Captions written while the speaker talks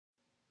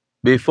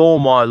Before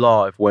my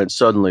life went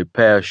suddenly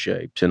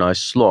pear-shaped and I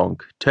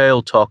slunk,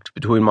 tail tucked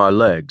between my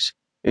legs,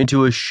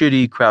 into a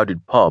shitty,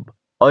 crowded pub,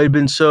 I had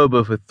been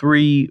sober for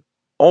 3,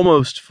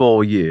 almost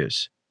 4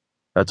 years.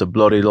 That's a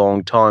bloody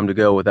long time to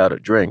go without a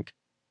drink,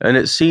 and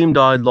it seemed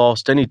I'd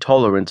lost any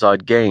tolerance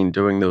I'd gained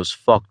during those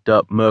fucked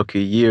up,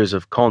 murky years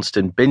of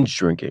constant binge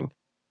drinking.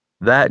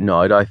 That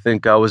night, I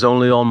think I was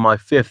only on my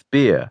 5th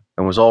beer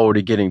and was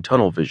already getting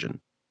tunnel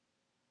vision.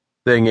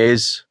 Thing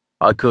is,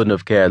 I couldn't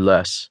have cared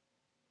less.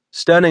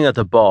 Standing at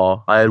the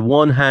bar, I had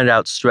one hand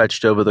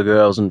outstretched over the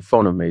girls in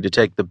front of me to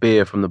take the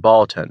beer from the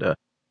bartender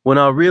when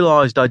I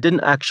realized I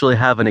didn't actually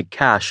have any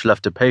cash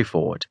left to pay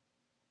for it.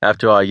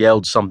 After I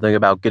yelled something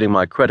about getting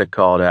my credit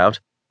card out,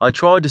 I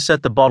tried to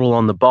set the bottle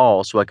on the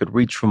bar so I could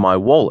reach for my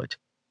wallet,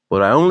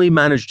 but I only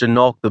managed to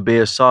knock the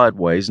beer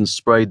sideways and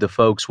sprayed the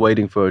folks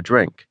waiting for a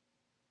drink.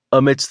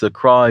 Amidst the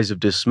cries of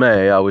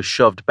dismay, I was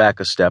shoved back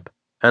a step,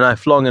 and I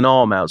flung an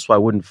arm out so I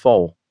wouldn't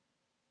fall.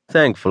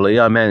 Thankfully,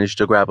 I managed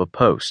to grab a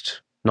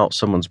post, not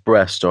someone's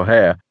breast or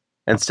hair,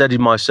 and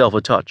steadied myself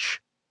a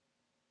touch.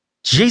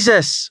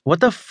 "Jesus, what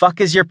the fuck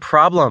is your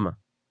problem?"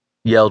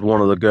 yelled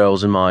one of the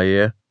girls in my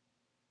ear.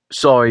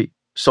 Sorry,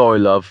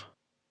 love,"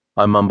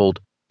 I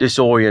mumbled,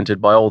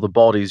 disoriented by all the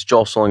bodies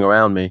jostling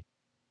around me.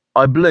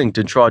 I blinked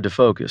and tried to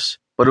focus,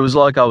 but it was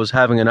like I was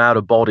having an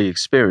out-of-body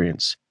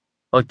experience,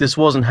 like this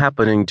wasn't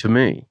happening to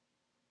me.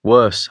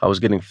 Worse, I was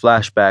getting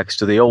flashbacks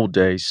to the old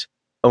days,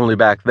 only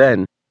back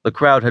then, the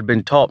crowd had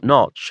been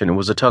top-notch and it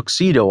was a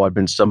tuxedo I'd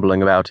been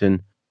stumbling about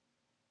in.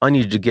 I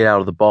needed to get out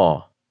of the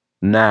bar.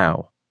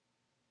 Now.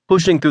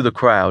 Pushing through the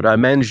crowd, I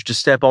managed to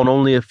step on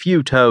only a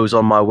few toes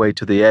on my way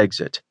to the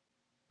exit.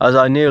 As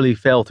I nearly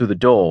fell through the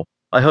door,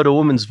 I heard a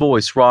woman's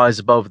voice rise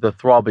above the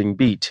throbbing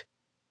beat.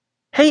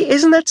 "Hey,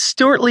 isn't that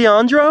Stuart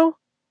Leandro?"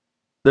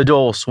 The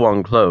door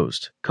swung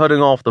closed,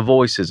 cutting off the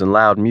voices and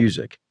loud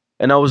music,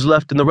 and I was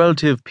left in the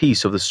relative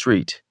peace of the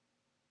street.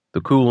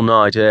 The cool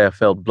night air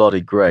felt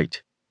bloody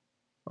great.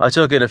 I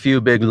took in a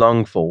few big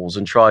lungfuls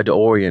and tried to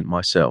orient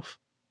myself.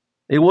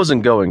 It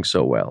wasn't going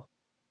so well.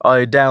 I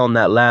had downed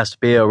that last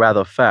beer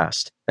rather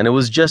fast, and it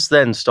was just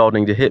then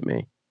starting to hit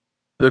me.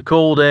 The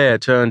cold air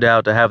turned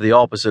out to have the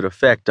opposite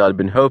effect I'd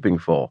been hoping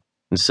for.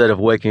 Instead of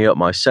waking up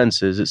my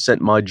senses, it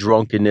sent my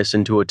drunkenness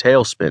into a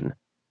tailspin.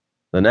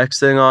 The next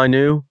thing I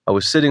knew, I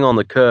was sitting on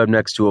the curb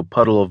next to a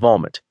puddle of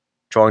vomit,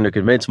 trying to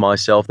convince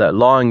myself that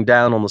lying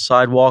down on the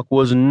sidewalk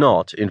was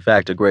not, in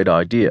fact, a great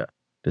idea,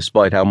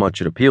 despite how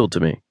much it appealed to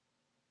me.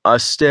 I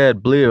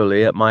stared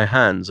blearily at my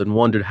hands and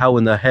wondered how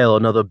in the hell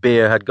another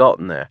beer had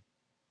gotten there.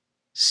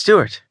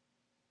 "Stuart."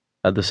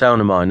 At the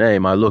sound of my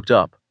name, I looked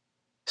up.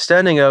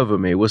 Standing over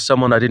me was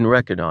someone I didn't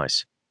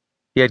recognize.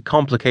 He had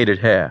complicated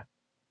hair.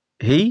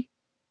 He?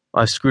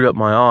 I screwed up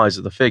my eyes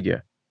at the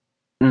figure.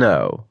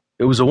 No,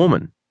 it was a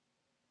woman.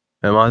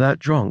 Am I that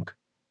drunk?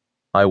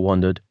 I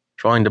wondered,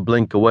 trying to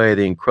blink away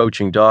the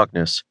encroaching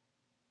darkness.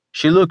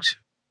 She looked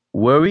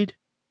worried?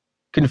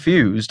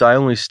 Confused, I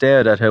only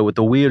stared at her with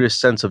the weirdest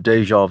sense of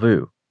déjà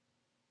vu.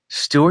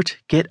 "Stuart,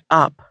 get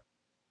up,"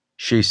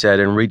 she said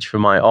and reached for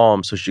my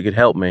arm so she could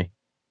help me.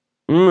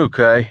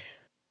 Okay,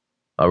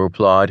 I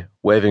replied,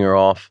 waving her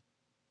off.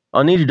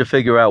 I needed to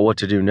figure out what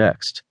to do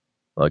next,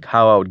 like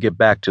how I would get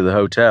back to the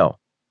hotel.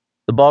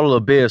 The bottle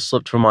of beer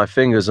slipped from my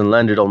fingers and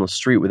landed on the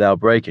street without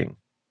breaking.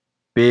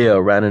 Beer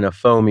ran in a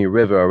foamy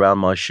river around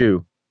my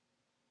shoe.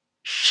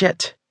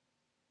 "Shit,"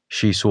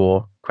 she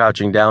swore,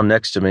 crouching down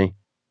next to me.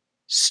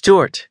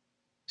 Stuart,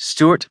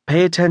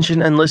 pay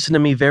attention and listen to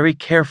me very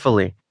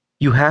carefully.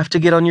 You have to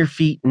get on your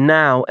feet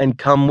now and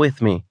come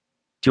with me.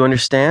 Do you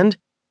understand?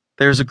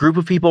 There's a group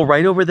of people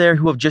right over there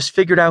who have just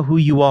figured out who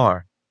you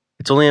are.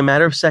 It's only a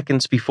matter of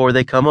seconds before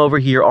they come over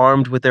here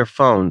armed with their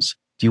phones.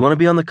 Do you want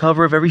to be on the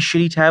cover of every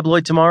shitty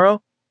tabloid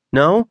tomorrow?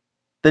 No?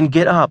 Then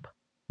get up.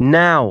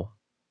 Now."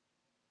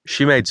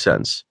 She made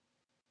sense.